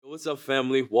What's up,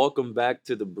 family? Welcome back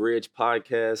to the Bridge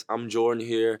Podcast. I'm Jordan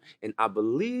here, and I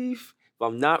believe, if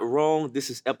I'm not wrong, this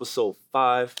is episode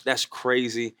 5. That's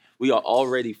crazy. We are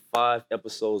already 5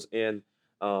 episodes in.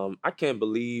 I can't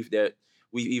believe that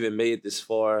we even made it this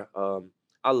far.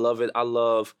 I love it. I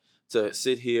love to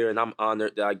sit here, and I'm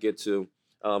honored that I get to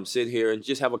sit here and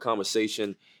just have a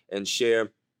conversation and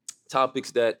share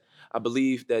topics that I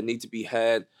believe that need to be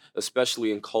had,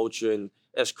 especially in culture and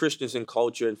as Christians in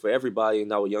culture and for everybody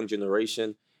in our young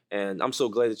generation. And I'm so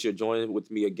glad that you're joining with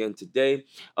me again today.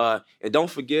 And don't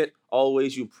forget,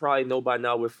 always, you probably know by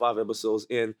now we're 5 episodes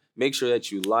in. Make sure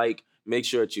that you like, make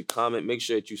sure that you comment, make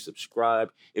sure that you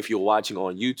subscribe if you're watching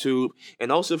on YouTube.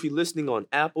 And also, if you're listening on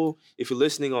Apple, if you're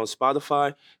listening on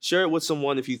Spotify, share it with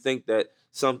someone if you think that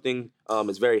something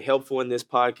is very helpful in this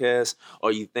podcast,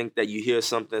 or you think that you hear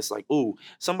something that's like, ooh,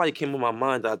 somebody came on my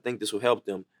mind that I think this will help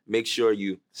them. Make sure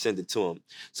you send it to them.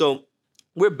 So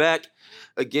we're back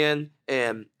again.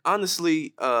 And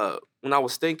honestly, when I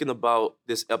was thinking about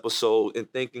this episode and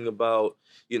thinking about,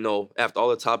 after all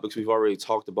the topics we've already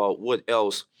talked about, what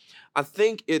else? I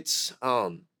think it's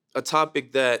a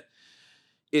topic that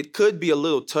it could be a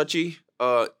little touchy,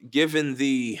 given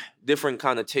the different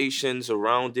connotations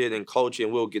around it and culture,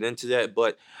 and we'll get into that.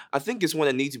 But I think it's one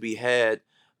that needs to be had,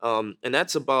 and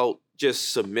that's about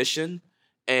just submission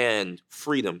and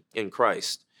freedom in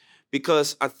Christ.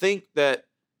 Because I think that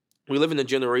we live in a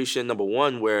generation, number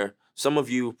one, where some of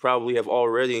you probably have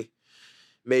already,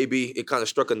 maybe it kind of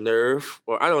struck a nerve,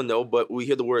 or I don't know, but we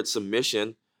hear the word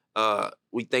submission.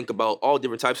 We think about all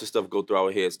different types of stuff go through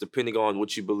our heads, depending on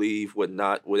what you believe, what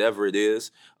not, whatever it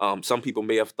is. Some people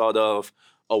may have thought of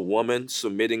a woman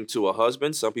submitting to a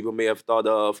husband. Some people may have thought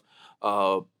of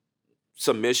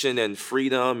submission and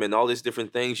freedom and all these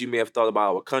different things. You may have thought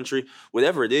about our country,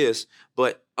 whatever it is.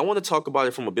 But I want to talk about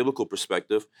it from a biblical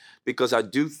perspective, because I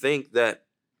do think that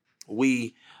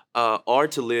we are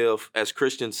to live as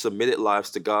Christians submitted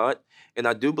lives to God. And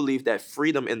I do believe that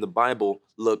freedom in the Bible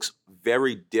looks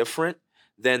very different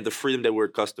than the freedom that we're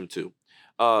accustomed to.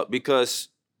 Because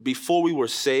before we were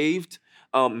saved,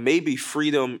 maybe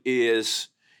freedom is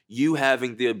you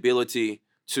having the ability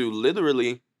to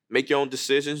literally make your own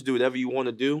decisions, do whatever you want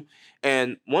to do.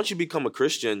 And once you become a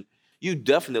Christian, you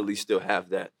definitely still have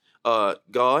that.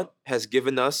 God has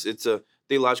given us, it's a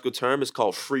theological term, it's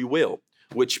called free will,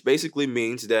 which basically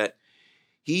means that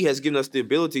he has given us the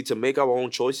ability to make our own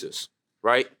choices,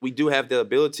 right? We do have that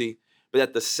ability, but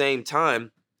at the same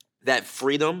time, that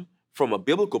freedom from a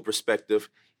biblical perspective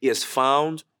is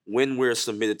found when we're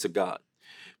submitted to God.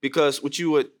 Because what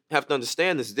you would have to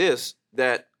understand is this,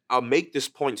 that I'll make this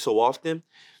point so often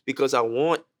because I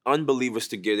want unbelievers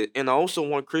to get it, and I also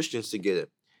want Christians to get it.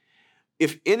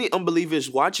 If any unbeliever is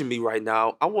watching me right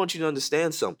now, I want you to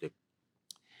understand something.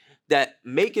 That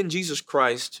making Jesus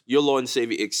Christ your Lord and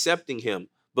Savior, accepting him,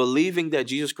 believing that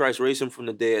Jesus Christ raised him from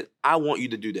the dead, I want you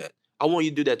to do that. I want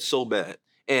you to do that so bad.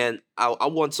 And I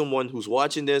want someone who's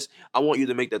watching this, I want you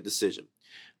to make that decision.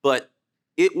 But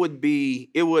it would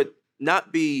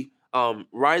not be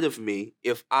right of me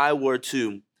if I were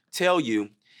to tell you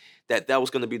that that was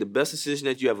going to be the best decision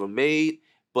that you ever made,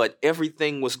 but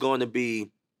everything was going to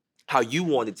be how you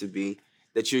want it to be,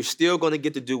 that you're still going to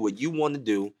get to do what you want to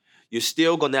do. You're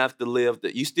still going to have to live,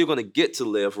 you're still going to get to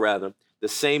live, rather, the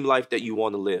same life that you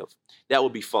want to live. That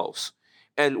would be false.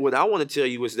 And what I want to tell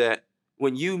you is that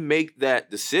when you make that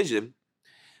decision,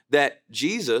 that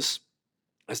Jesus,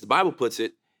 as the Bible puts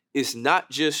it, is not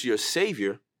just your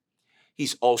Savior,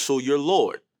 he's also your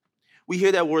Lord. We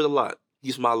hear that word a lot.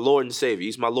 He's my Lord and Savior.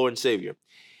 He's my Lord and Savior.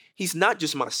 He's not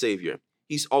just my Savior.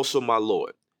 He's also my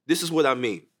Lord. This is what I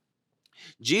mean.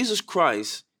 Jesus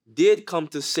Christ did come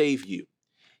to save you.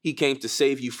 He came to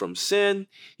save you from sin.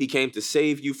 He came to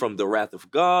save you from the wrath of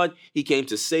God. He came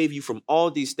to save you from all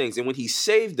these things. And when he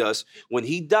saved us, when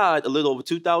he died a little over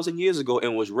 2,000 years ago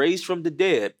and was raised from the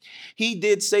dead, he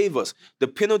did save us. The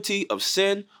penalty of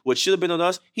sin, which should have been on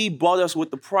us, he bought us with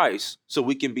the price so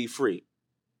we can be free.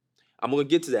 I'm going to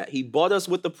get to that. He bought us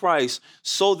with the price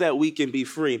so that we can be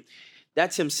free.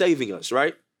 That's him saving us,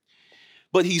 right?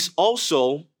 But he's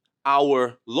also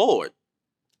our Lord,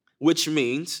 which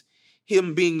means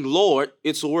him being Lord,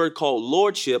 it's a word called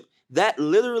lordship. That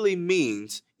literally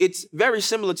means, it's very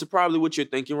similar to probably what you're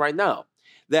thinking right now,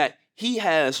 that he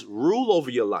has rule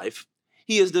over your life.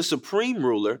 He is the supreme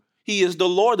ruler. He is the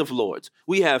Lord of lords.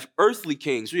 We have earthly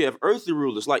kings. We have earthly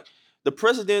rulers, like the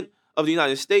president of the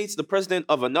United States, the president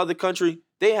of another country.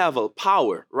 They have a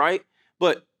power, right?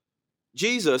 But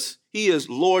Jesus, he is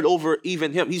Lord over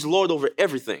even him. He's Lord over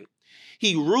everything.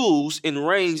 He rules and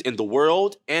reigns in the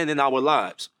world and in our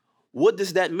lives. What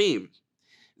does that mean?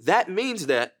 That means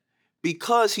that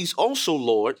because he's also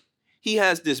Lord, he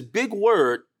has this big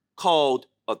word called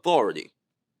authority,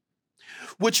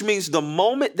 which means the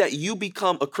moment that you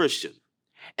become a Christian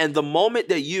and the moment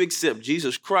that you accept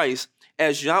Jesus Christ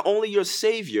as not only your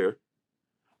Savior,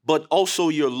 but also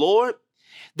your Lord,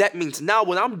 that means now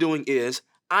what I'm doing is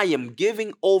I am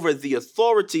giving over the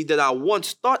authority that I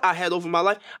once thought I had over my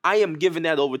life. I am giving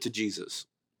that over to Jesus.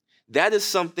 That is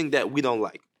something that we don't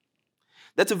like.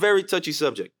 That's a very touchy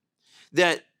subject.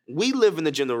 That we live in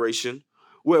a generation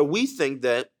where we think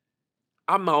that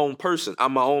I'm my own person.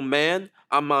 I'm my own man.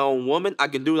 I'm my own woman. I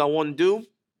can do what I want to do.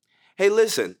 Hey,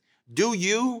 listen, do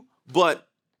you,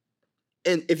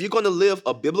 and if you're going to live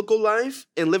a biblical life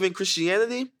and live in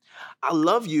Christianity, I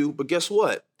love you, but guess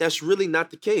what? That's really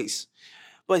not the case.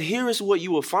 But here is what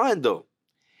you will find though.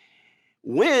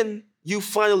 When you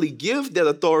finally give that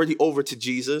authority over to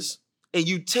Jesus and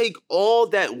you take all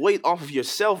that weight off of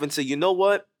yourself and say, you know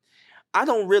what? I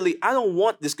don't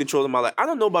want this control in my life. I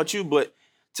don't know about you, but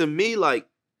to me, like,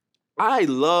 I'm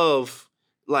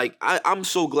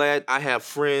so glad I have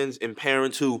friends and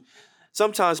parents who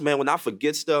sometimes, man, when I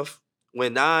forget stuff,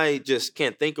 when I just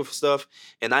can't think of stuff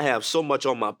and I have so much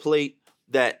on my plate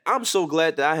that I'm so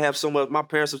glad that I have so much. My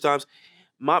parents sometimes,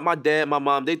 my dad, my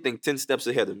mom, they think 10 steps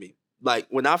ahead of me. Like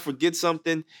when I forget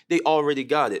something, they already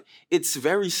got it. It's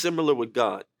very similar with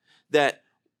God that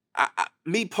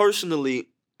me personally,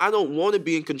 I don't want to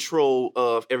be in control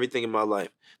of everything in my life.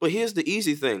 But here's the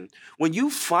easy thing. When you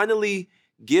finally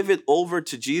give it over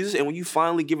to Jesus and when you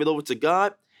finally give it over to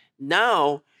God,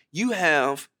 now you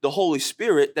have the Holy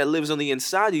Spirit that lives on the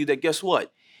inside of you that guess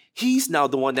what? He's now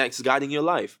the one that's guiding your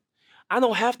life. I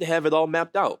don't have to have it all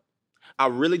mapped out. I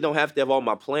really don't have to have all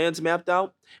my plans mapped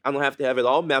out. I don't have to have it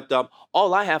all mapped out.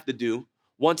 All I have to do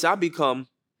once I become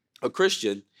a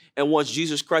Christian and once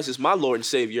Jesus Christ is my Lord and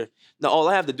Savior, now all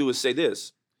I have to do is say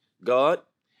this: God,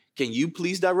 can you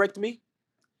please direct me?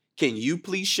 Can you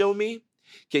please show me?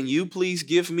 Can you please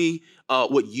give me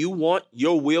what you want,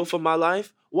 your will for my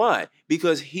life? Why?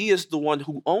 Because he is the one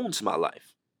who owns my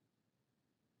life.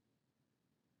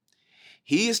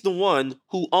 He is the one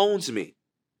who owns me.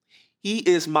 He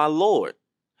is my Lord.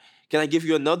 Can I give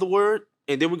you another word?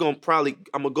 And then I'm going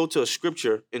to go to a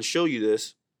scripture and show you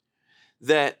this,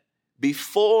 that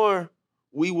before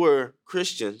we were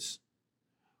Christians,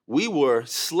 we were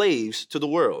slaves to the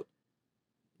world.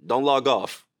 Don't log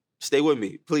off. Stay with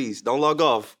me, please. Don't log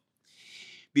off.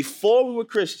 Before we were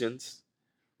Christians,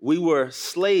 we were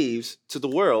slaves to the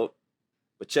world.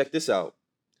 But check this out.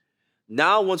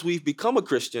 Now, once we've become a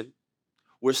Christian,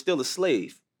 we're still a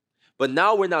slave. But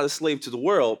now we're not a slave to the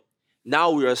world.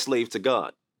 Now we're a slave to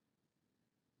God.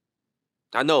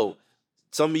 I know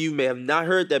some of you may have not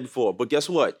heard that before, but guess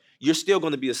what? You're still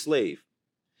going to be a slave.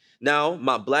 Now,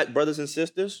 my black brothers and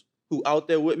sisters who out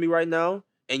there with me right now,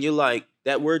 and you're like,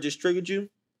 that word just triggered you?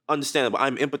 Understandable.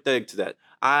 I'm empathetic to that.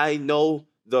 I know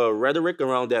the rhetoric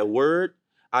around that word.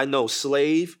 I know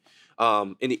slave,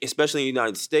 especially in the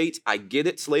United States. I get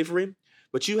it, slavery.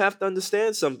 But you have to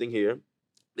understand something here.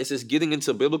 This is getting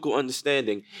into biblical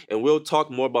understanding, and we'll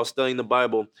talk more about studying the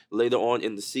Bible later on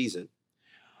in the season.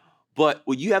 But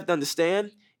what you have to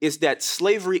understand is that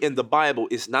slavery in the Bible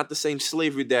is not the same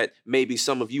slavery that maybe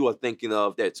some of you are thinking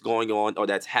of that's going on or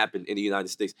that's happened in the United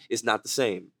States. It's not the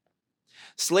same.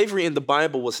 Slavery in the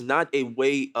Bible was not a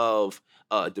way of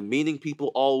demeaning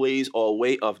people always or a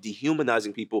way of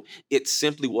dehumanizing people. It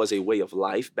simply was a way of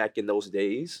life back in those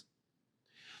days.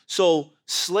 So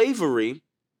slavery,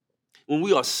 when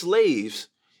we are slaves,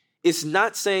 it's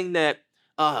not saying that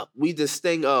this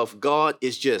thing of God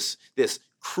is just this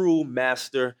cruel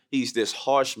master. He's this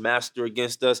harsh master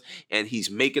against us, and he's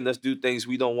making us do things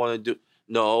we don't want to do.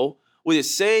 No, what it's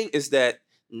saying is that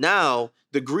now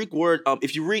the Greek word,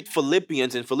 if you read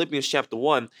Philippians in Philippians chapter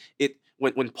 1,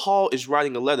 when Paul is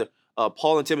writing a letter,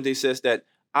 Paul and Timothy says that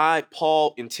I,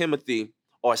 Paul and Timothy,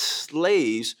 are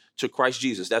slaves to Christ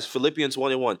Jesus. That's Philippians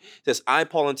 1:1. It says, I,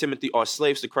 Paul and Timothy, are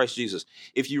slaves to Christ Jesus.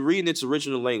 If you read in its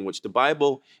original language, the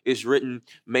Bible is written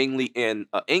mainly in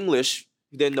English.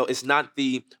 Then no, it's not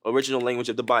the original language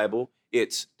of the Bible.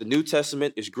 It's the New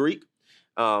Testament is Greek.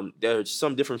 There's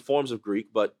some different forms of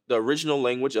Greek, but the original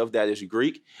language of that is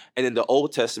Greek. And in the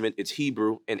Old Testament, it's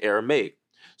Hebrew and Aramaic.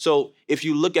 So if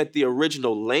you look at the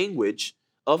original language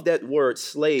of that word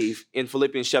slave in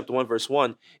Philippians chapter 1, verse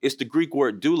 1, it's the Greek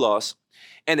word doulos.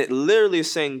 And it literally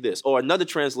is saying this, or another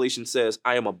translation says,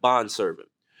 I am a bondservant.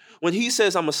 When he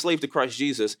says I'm a slave to Christ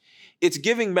Jesus, it's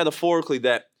giving metaphorically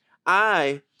that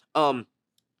I am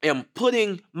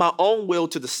putting my own will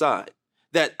to the side,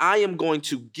 that I am going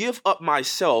to give up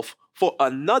myself for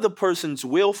another person's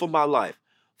will for my life,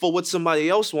 for what somebody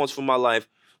else wants for my life,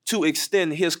 to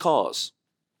extend his cause.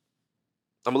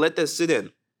 I'm going to let that sit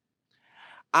in.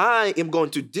 I am going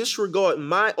to disregard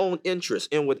my own interests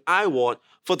and what I want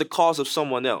for the cause of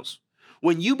someone else.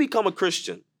 When you become a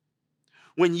Christian,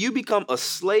 when you become a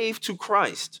slave to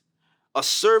Christ, a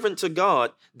servant to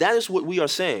God, that is what we are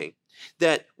saying.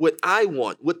 That what I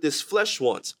want, what this flesh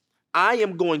wants, I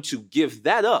am going to give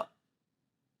that up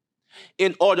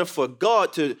in order for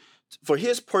God for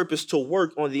his purpose to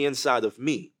work on the inside of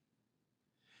me.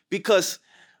 Because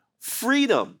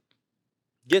freedom,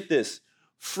 get this,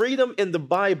 freedom in the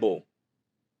Bible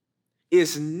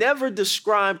is never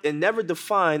described and never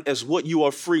defined as what you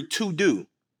are free to do.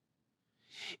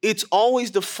 It's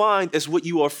always defined as what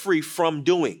you are free from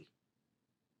doing.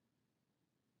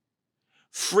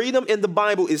 Freedom in the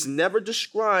Bible is never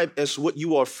described as what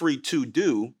you are free to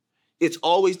do. It's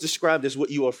always described as what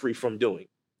you are free from doing.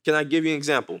 Can I give you an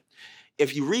example?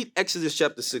 If you read Exodus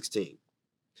chapter 16,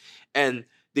 and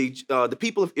the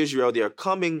people of Israel, they are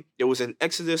coming. There was an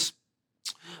Exodus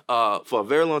for a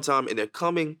very long time, and they're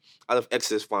coming out of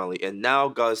Exodus finally. And now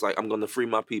God's like, I'm going to free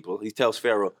my people. He tells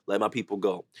Pharaoh, let my people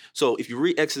go. So if you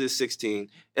read Exodus 16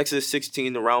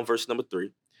 around verse number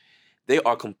 3, they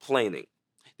are complaining.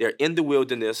 They're in the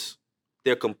wilderness.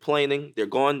 They're complaining. They're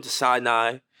going to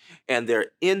Sinai, and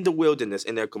they're in the wilderness,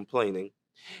 and they're complaining.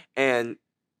 And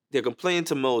they're complaining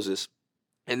to Moses,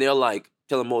 and they're like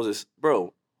telling Moses,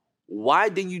 bro, why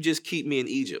didn't you just keep me in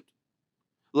Egypt?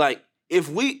 Like, if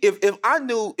I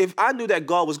knew that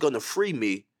God was going to free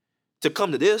me to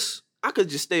come to this, I could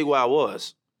just stay where I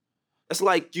was. That's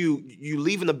like you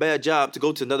leaving a bad job to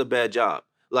go to another bad job.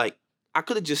 Like, I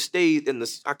could have just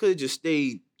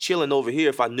stayed chilling over here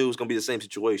if I knew it was going to be the same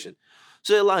situation.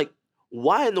 So they're like,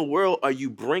 why in the world are you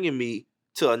bringing me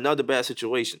to another bad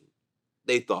situation?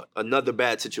 They thought, another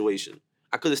bad situation.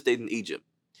 I could have stayed in Egypt.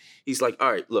 He's like,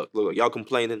 all right, look, y'all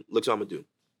complaining. Look what I'm going to do.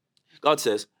 God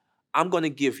says, I'm going to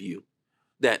give you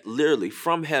that literally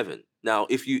from heaven. Now,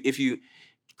 if you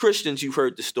Christians, you've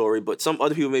heard the story, but some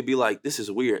other people may be like, this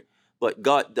is weird. But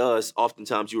God does,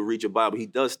 oftentimes you will read your Bible, he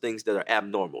does things that are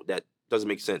abnormal. That doesn't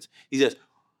make sense. He says,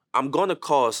 I'm going to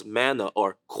cause manna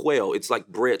or quail, it's like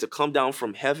bread, to come down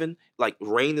from heaven. Like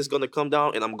rain is going to come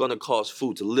down, and I'm going to cause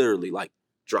food to literally like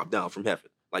drop down from heaven.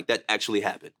 Like that actually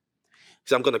happened.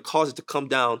 So I'm going to cause it to come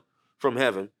down from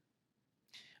heaven,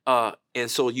 and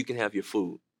so you can have your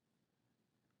food.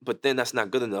 But then that's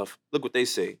not good enough. Look what they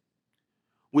say.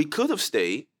 We could have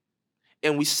stayed,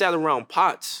 and we sat around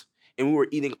pots, and we were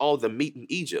eating all the meat in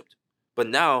Egypt. But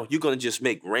now you're going to just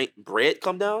make bread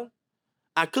come down?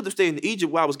 I could have stayed in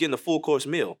Egypt where I was getting a full course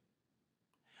meal.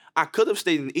 I could have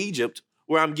stayed in Egypt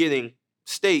where I'm getting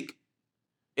steak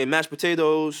and mashed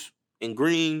potatoes and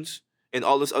greens and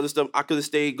all this other stuff. I could have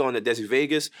stayed going to Desi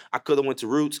Vegas. I could have went to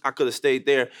Roots. I could have stayed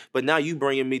there. But now you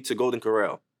bringing me to Golden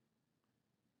Corral.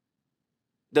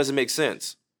 Doesn't make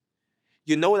sense.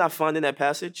 You know what I find in that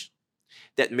passage?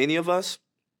 That many of us,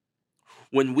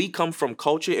 when we come from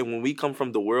culture and when we come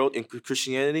from the world in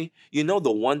Christianity, you know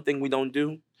the one thing we don't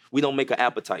do? We don't make an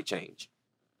appetite change.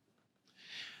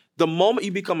 The moment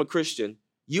you become a Christian,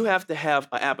 you have to have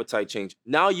an appetite change.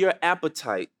 Now your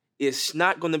appetite it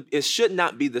should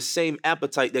not be the same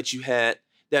appetite that you had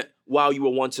that while you were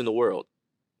once in the world.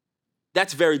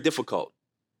 That's very difficult.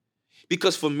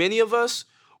 Because for many of us,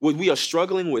 what we are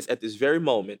struggling with at this very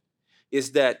moment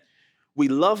is that we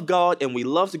love God and we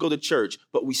love to go to church,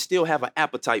 but we still have an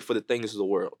appetite for the things of the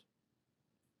world.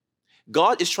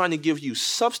 God is trying to give you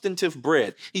substantive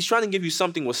bread. He's trying to give you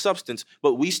something with substance,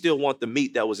 but we still want the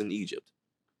meat that was in Egypt.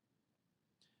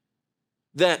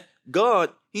 That God,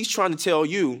 he's trying to tell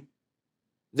you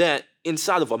that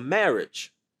inside of a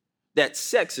marriage, that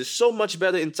sex is so much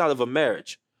better inside of a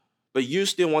marriage, but you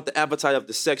still want the appetite of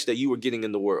the sex that you were getting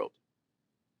in the world.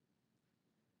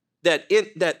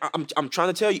 I'm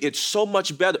trying to tell you, it's so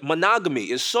much better. Monogamy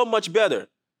is so much better.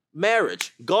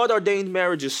 Marriage, God-ordained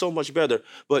marriage is so much better,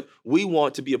 but we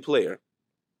want to be a player.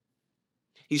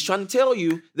 He's trying to tell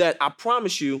you that I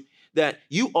promise you that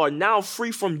you are now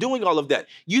free from doing all of that.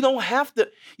 You don't have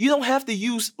to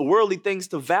use worldly things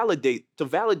to validate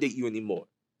you anymore.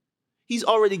 He's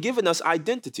already given us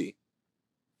identity.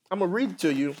 I'm going to read it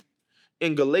to you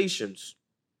in Galatians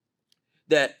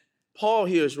that Paul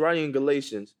here is writing in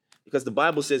Galatians because the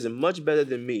Bible says it much better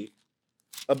than me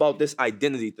about this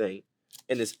identity thing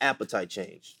and this appetite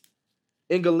change.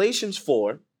 In Galatians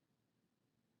 4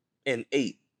 and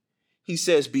 8, he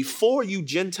says, before you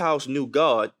Gentiles knew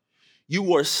God, you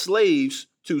were slaves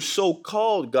to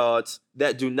so-called gods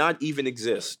that do not even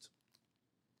exist.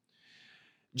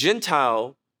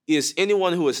 Gentile is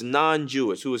anyone who is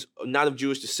non-Jewish, who is not of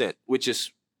Jewish descent, which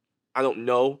is, I don't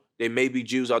know. There may be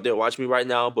Jews out there watching me right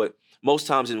now, but most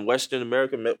times in Western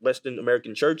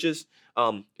American churches,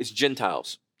 it's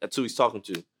Gentiles. That's who he's talking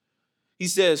to. He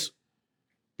says,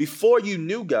 before you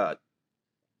knew God,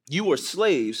 you were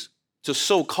slaves to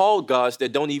so-called gods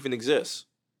that don't even exist.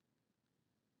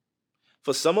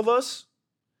 For some of us,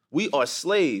 we are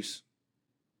slaves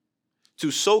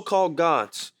to so-called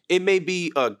gods. It may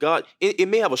be a god, it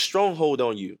may have a stronghold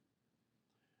on you.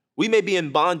 We may be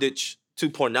in bondage to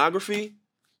pornography,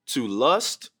 to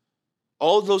lust,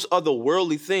 all those other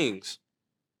worldly things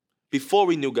before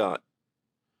we knew God.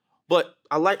 But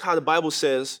I like how the Bible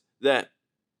says that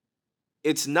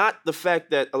it's not the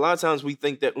fact that a lot of times we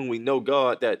think that when we know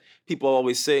God, that people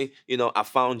always say, I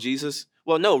found Jesus.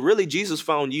 Well, no, really, Jesus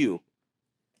found you.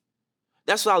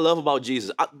 That's what I love about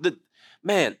Jesus.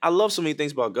 I love so many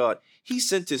things about God. He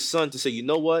sent his son to say, you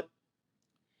know what?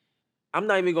 I'm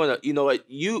not even going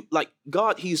to,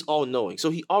 God, he's all knowing. So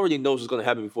he already knows what's going to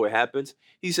happen before it happens.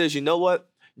 He says, you know what?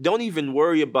 Don't even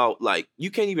worry about, you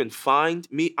can't even find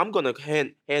me. I'm going to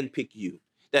handpick you.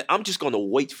 That I'm just going to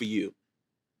wait for you.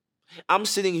 I'm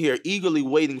sitting here eagerly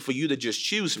waiting for you to just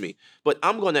choose me. But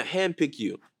I'm going to handpick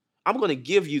you. I'm going to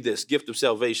give you this gift of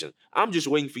salvation. I'm just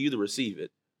waiting for you to receive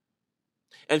it.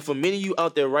 And for many of you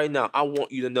out there right now, I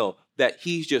want you to know that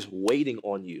he's just waiting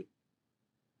on you.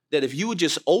 That if you would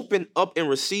just open up and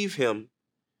receive him,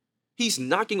 he's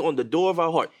knocking on the door of our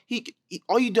heart.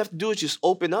 All you have to do is just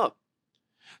open up.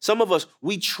 Some of us,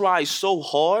 we try so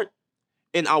hard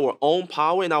in our own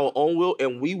power, in our own will,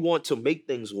 and we want to make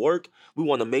things work. We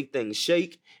want to make things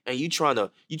shake. And you trying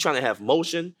to have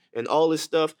motion and all this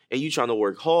stuff, and you trying to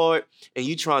work hard, and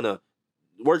you trying to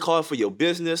work hard for your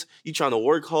business. You trying to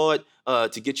work hard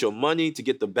to get your money, to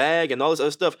get the bag, and all this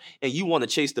other stuff. And you want to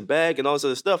chase the bag and all this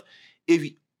other stuff.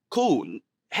 Cool,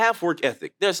 have work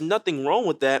ethic. There's nothing wrong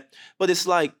with that. But it's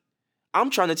like, I'm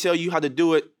trying to tell you how to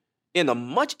do it in a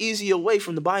much easier way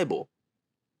from the Bible.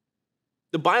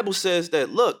 The Bible says that,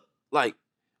 look,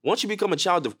 once you become a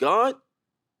child of God,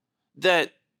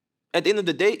 that at the end of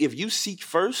the day, if you seek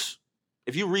first,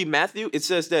 if you read Matthew, it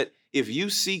says that if you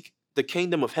seek the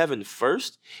kingdom of heaven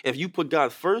first, if you put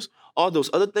God first, all those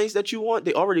other things that you want,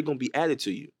 they're already going to be added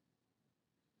to you.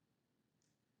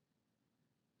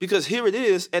 Because here it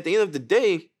is, at the end of the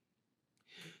day,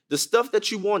 the stuff that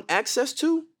you want access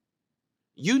to,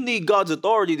 you need God's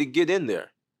authority to get in there.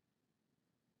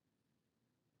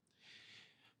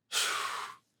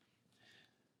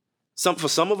 For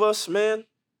some of us, man,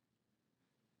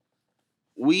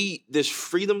 this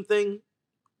freedom thing,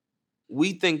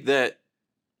 we think that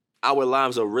our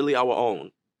lives are really our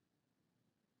own.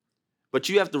 But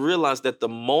you have to realize that the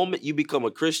moment you become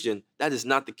a Christian, that is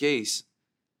not the case.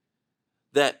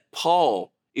 That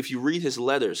Paul, if you read his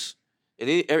letters,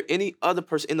 and any other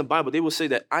person in the Bible, they will say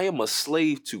that I am a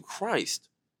slave to Christ.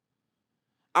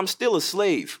 I'm still a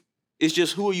slave. It's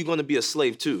just, who are you going to be a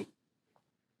slave to?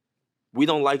 We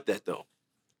don't like that, though.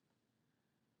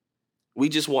 We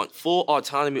just want full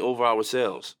autonomy over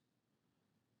ourselves.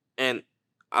 And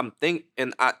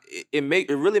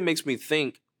it really makes me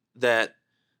think that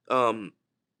I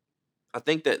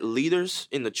think that leaders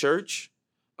in the church,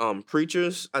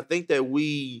 preachers, I think that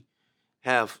we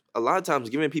have a lot of times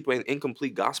given people an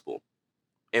incomplete gospel.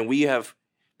 And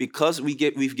because we've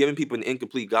given people an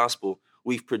incomplete gospel,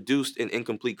 we've produced an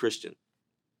incomplete Christian.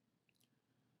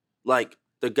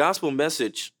 The gospel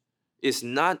message is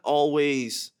not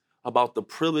always about the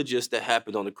privileges that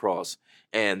happened on the cross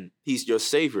and he's your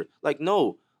savior.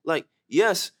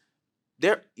 Yes,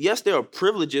 there are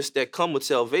privileges that come with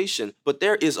salvation, but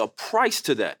there is a price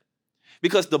to that.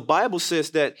 Because the Bible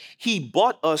says that he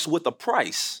bought us with a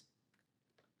price.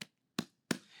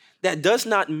 That does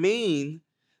not mean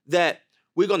that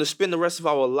we're going to spend the rest of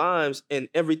our lives and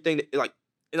everything and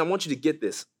I want you to get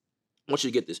this.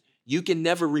 You can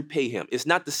never repay him. It's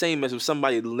not the same as if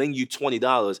somebody lend you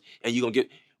 $20 and you're going to get,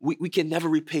 we can never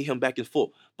repay him back in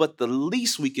full. But the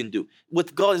least we can do,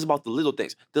 with God is about the little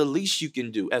things. The least you can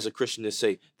do as a Christian is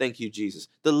say, thank you, Jesus.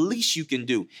 The least you can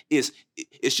do is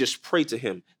just pray to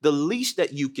him. The least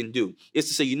that you can do is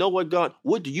to say, you know what, God,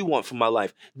 what do you want from my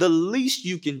life? The least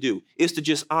you can do is to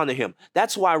just honor him.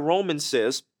 That's why Romans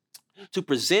says, to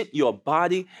present your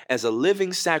body as a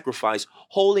living sacrifice,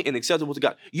 holy and acceptable to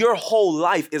God. Your whole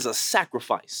life is a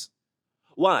sacrifice.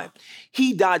 Why?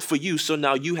 He died for you, so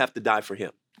now you have to die for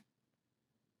him.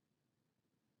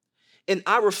 And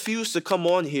I refuse to come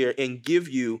on here and give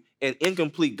you an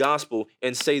incomplete gospel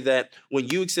and say that when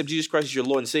you accept Jesus Christ as your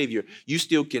Lord and Savior,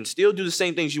 you can still do the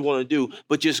same things you want to do,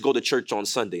 but just go to church on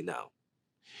Sunday now.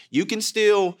 You can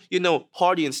still,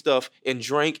 party and stuff and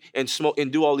drink and smoke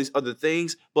and do all these other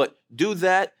things, but do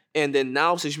that And then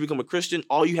now, since you become a Christian,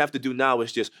 all you have to do now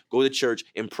is just go to church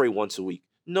and pray once a week.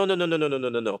 No, no, no, no, no, no, no,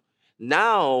 no, no.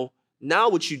 Now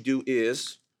what you do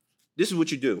is, this is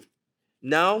what you do.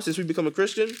 Now, since we become a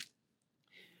Christian,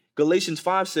 Galatians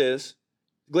 5 says,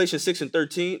 Galatians 6 and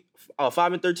 13,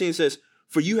 5 and 13 says,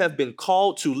 for you have been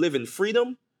called to live in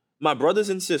freedom, my brothers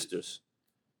and sisters.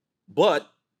 But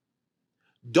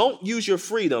don't use your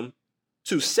freedom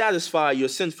to satisfy your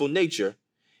sinful nature.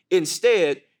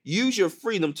 Instead, use your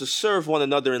freedom to serve one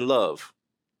another in love.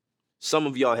 Some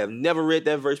of y'all have never read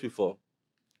that verse before.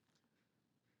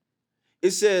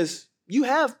 It says, you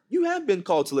have been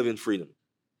called to live in freedom.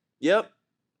 Yep.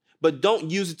 But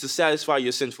don't use it to satisfy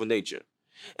your sinful nature.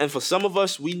 And for some of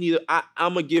us,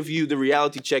 I'm going to give you the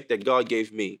reality check that God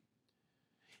gave me.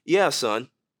 Yeah, son.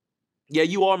 Yeah,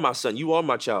 you are my son. You are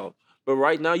my child. But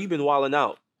right now, you've been wilding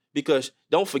out. Because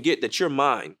don't forget that you're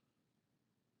mine.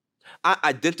 I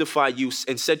identify you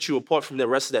and set you apart from the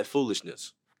rest of that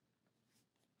foolishness.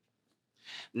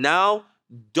 Now,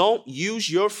 don't use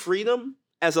your freedom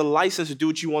as a license to do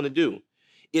what you want to do.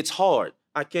 It's hard.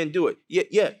 I can't do it.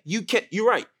 Yeah, you can't. You're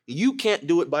right. You can't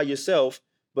do it by yourself.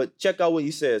 But check out what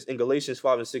he says in Galatians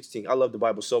 5 and 16. I love the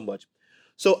Bible so much.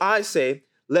 So I say,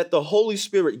 let the Holy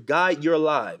Spirit guide your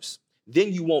lives.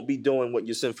 Then you won't be doing what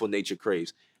your sinful nature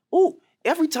craves. Oh,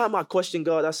 every time I question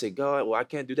God, I say, God, well, I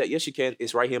can't do that. Yes, you can.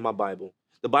 It's right here in my Bible.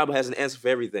 The Bible has an answer for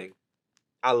everything.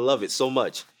 I love it so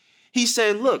much. He's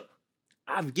saying, look,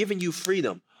 I've given you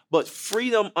freedom, but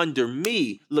freedom under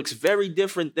me looks very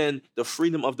different than the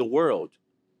freedom of the world.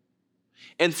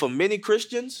 And for many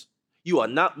Christians, you're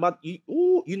not going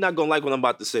to like what I'm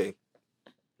about to say,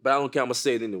 but I don't care. I'm going to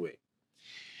say it anyway.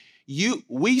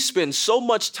 We spend so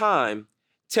much time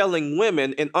telling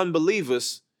women and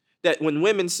unbelievers that when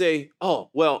women say, oh,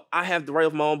 well, I have the right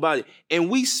of my own body. And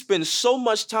we spend so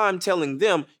much time telling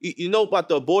them, you know about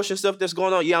the abortion stuff that's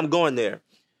going on? Yeah, I'm going there.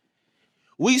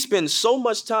 We spend so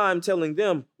much time telling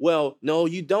them, well, no,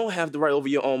 you don't have the right over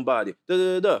your own body.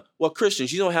 Well,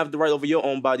 Christians, you don't have the right over your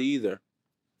own body either.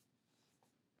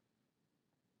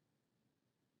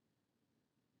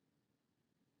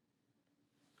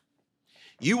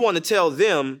 You want to tell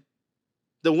them,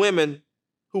 the women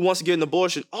who wants to get an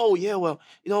abortion, oh, yeah, well,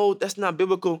 that's not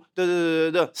biblical.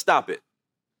 Stop it.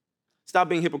 Stop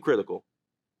being hypocritical.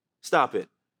 Stop it.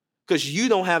 Because you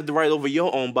don't have the right over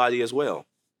your own body as well.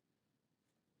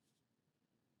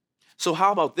 So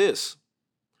how about this?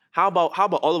 How about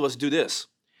all of us do this?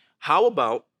 How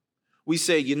about we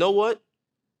say, you know what?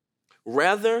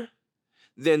 Rather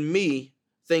than me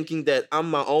thinking that I'm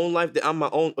my own life, that I'm my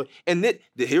own, and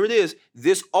here it is.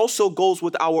 This also goes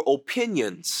with our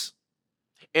opinions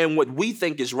and what we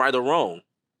think is right or wrong.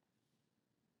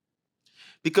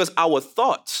 Because our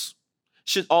thoughts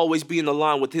should always be in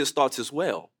line with his thoughts as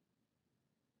well.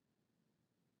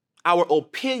 Our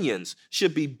opinions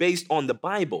should be based on the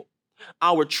Bible.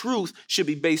 Our truth should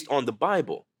be based on the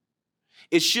Bible.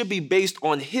 It should be based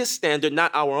on his standard,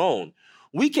 not our own.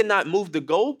 We cannot move the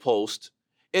goalpost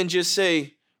and just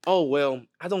say, oh, well,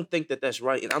 I don't think that that's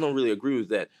right, and I don't really agree with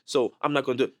that, so I'm not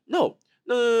going to do it. No.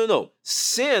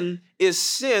 Sin is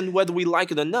sin whether we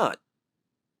like it or not.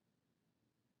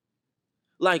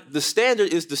 Like, the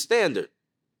standard is the standard.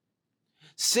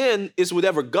 Sin is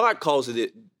whatever God calls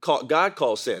it. God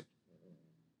calls sin.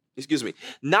 Excuse me.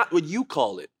 Not what you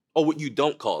call it or what you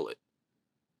don't call it.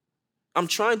 I'm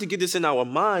trying to get this in our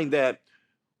mind that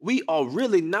we are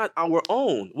really not our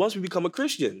own once we become a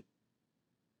Christian.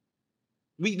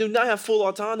 We do not have full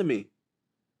autonomy.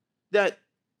 That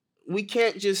we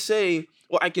can't just say,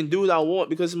 well, I can do what I want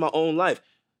because it's my own life.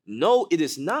 No, it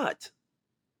is not.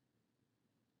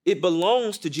 It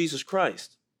belongs to Jesus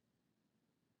Christ.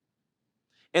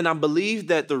 And I believe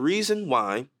that the reason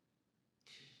why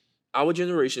our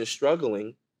generation is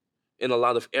struggling in a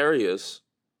lot of areas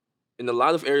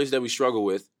that we struggle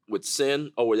with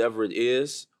sin or whatever it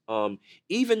is,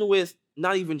 even with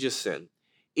not even just sin,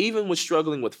 even with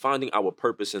struggling with finding our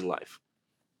purpose in life.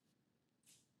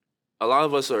 A lot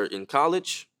of us are in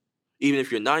college, even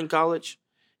if you're not in college,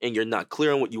 and you're not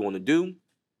clear on what you want to do,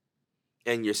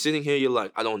 and you're sitting here, you're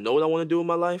like, I don't know what I want to do in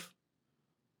my life.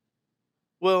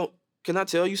 Well, can I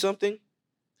tell you something?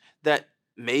 That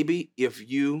maybe if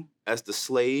you, as the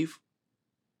slave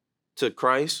to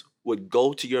Christ, would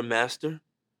go to your master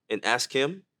and ask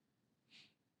him,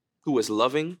 who is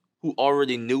loving, who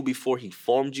already knew before he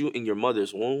formed you in your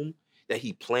mother's womb, that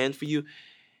he planned for you.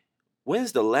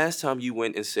 When's the last time you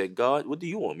went and said, God, what do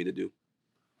you want me to do?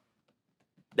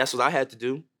 That's what I had to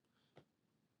do.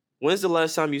 When's the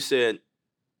last time you said,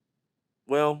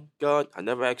 well, God, I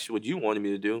never asked you what you wanted me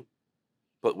to do,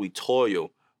 but we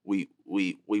toil. We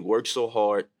work so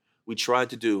hard. We try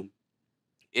to do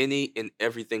any and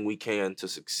everything we can to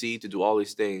succeed, to do all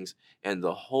these things, and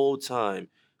the whole time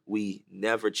we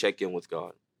never check in with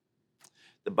God.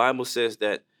 The Bible says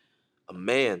that a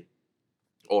man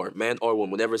or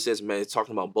woman, whenever it says man, it's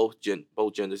talking about both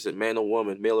genders, it man or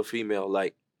woman, male or female.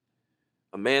 Like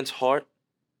a man's heart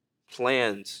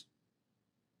plans,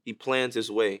 he plans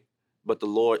his way, but the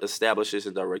Lord establishes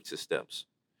and directs his steps.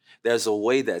 There's a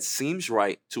way that seems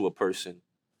right to a person,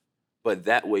 but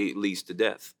that way leads to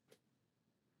death.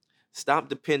 Stop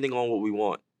depending on what we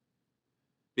want,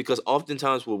 because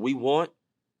oftentimes what we want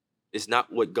is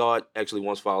not what God actually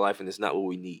wants for our life, and it's not what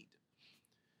we need.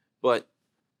 But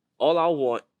all I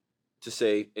want to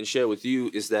say and share with you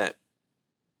is that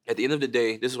at the end of the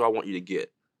day, this is what I want you to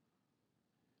get: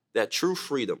 that true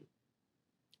freedom,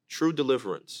 true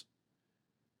deliverance,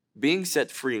 being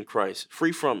set free in Christ,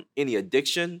 free from any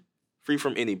addiction, free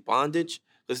from any bondage.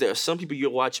 Because there are some people, you're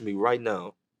watching me right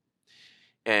now,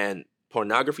 and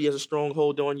pornography has a strong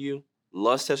hold on you,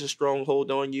 lust has a strong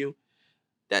hold on you,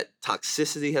 that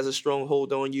toxicity has a strong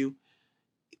hold on you.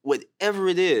 Whatever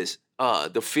it is,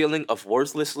 the feeling of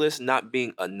worthlessness, not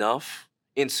being enough,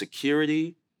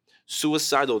 insecurity,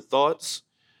 suicidal thoughts,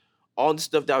 all the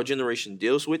stuff that our generation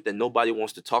deals with that nobody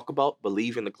wants to talk about,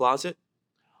 believe in the closet,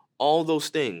 all those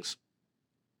things,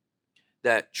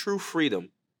 that true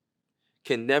freedom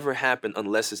can never happen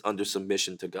unless it's under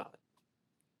submission to God.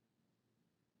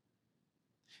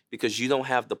 Because you don't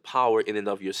have the power in and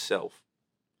of yourself.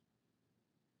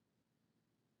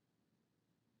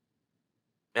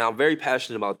 And I'm very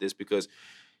passionate about this because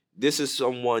this is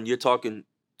someone's talking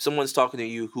to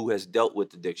you who has dealt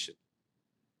with addiction.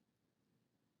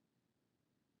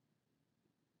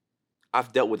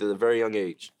 I've dealt with it at a very young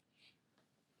age.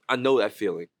 I know that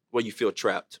feeling where you feel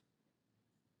trapped.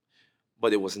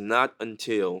 But it was not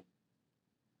until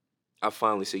I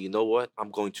finally said, you know what? I'm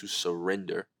going to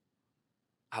surrender.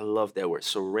 I love that word,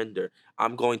 surrender.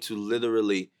 I'm going to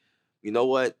literally, you know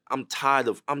what? I'm tired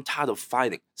of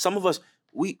fighting. Some of us,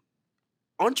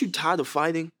 aren't you tired of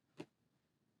fighting?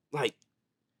 Like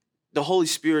the Holy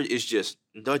Spirit is just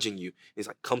nudging you. He's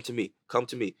like, come to me, come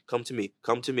to me, come to me,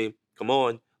 come to me. Come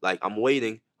on. Like, I'm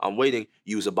waiting. I'm waiting.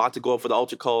 You was about to go up for the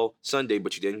altar call Sunday,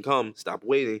 but you didn't come. Stop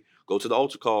waiting. Go to the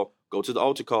altar call. Go to the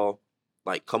altar call.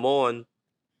 Like, come on.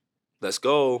 Let's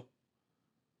go.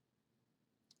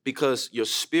 Because your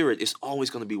spirit is always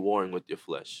going to be warring with your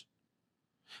flesh.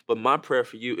 But my prayer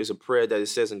for you is a prayer that it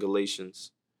says in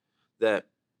Galatians that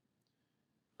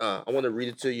I want to read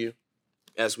it to you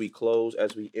as we close,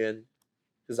 as we end,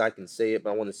 because I can say it,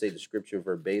 but I want to say the scripture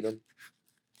verbatim.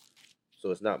 So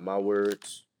it's not my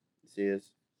words. It's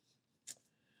his.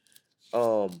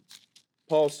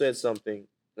 Paul said something,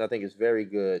 and I think it's very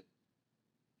good.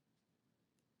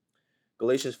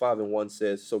 Galatians 5:1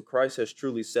 says, so Christ has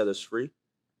truly set us free.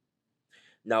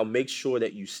 Now make sure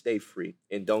that you stay free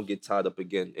and don't get tied up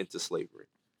again into slavery.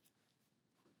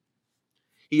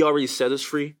 He already set us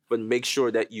free, but make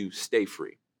sure that you stay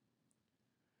free.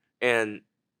 And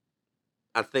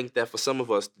I think that for some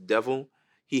of us, the devil,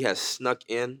 he has snuck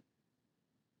in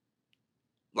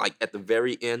like at the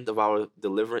very end of our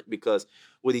deliverance, because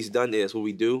what he's done is what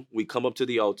we do, we come up to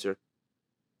the altar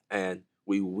and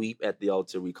we weep at the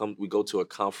altar. We go to a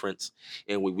conference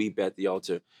and we weep at the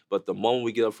altar. But the moment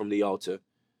we get up from the altar,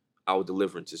 our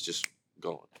deliverance is just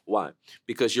gone. Why?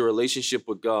 Because your relationship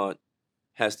with God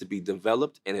has to be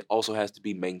developed and it also has to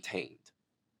be maintained.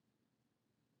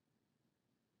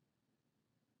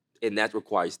 And that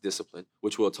requires discipline,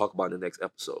 which we'll talk about in the next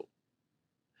episode.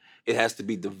 It has to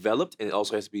be developed and it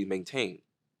also has to be maintained.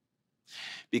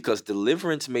 Because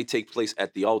deliverance may take place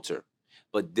at the altar,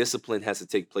 but discipline has to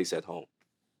take place at home.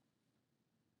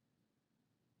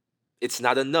 It's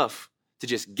not enough to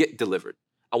just get delivered.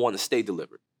 I want to stay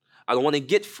delivered. I don't want to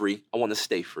get free. I want to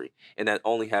stay free. And that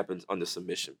only happens under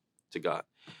submission to God.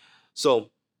 So,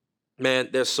 man,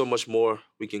 there's so much more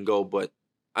we can go, but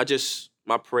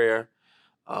my prayer,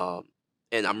 and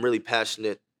I'm really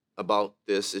passionate about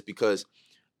this, is because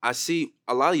I see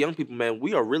a lot of young people, man,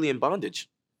 we are really in bondage.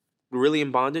 We're really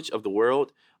in bondage of the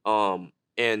world.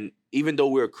 And even though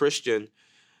we're a Christian,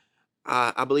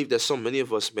 I believe that so many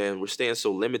of us, man, we're staying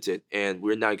so limited and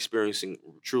we're not experiencing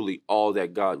truly all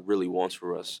that God really wants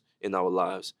for us in our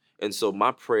lives. And so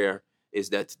my prayer is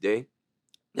that today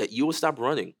that you will stop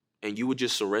running and you would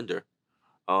just surrender,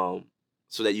 so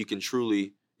that you can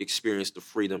truly experience the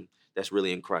freedom that's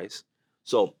really in Christ.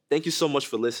 So thank you so much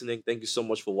for listening. Thank you so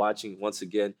much for watching once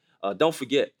again. Don't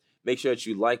forget, make sure that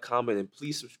you like, comment, and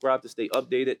please subscribe to stay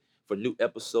updated for new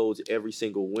episodes every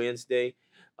single Wednesday.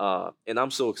 And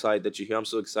I'm so excited that you're here. I'm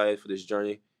so excited for this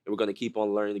journey. And we're going to keep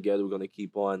on learning together. We're going to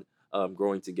keep on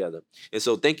growing together. And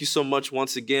so thank you so much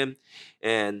once again.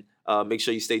 And make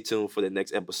sure you stay tuned for the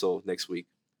next episode next week.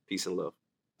 Peace and love.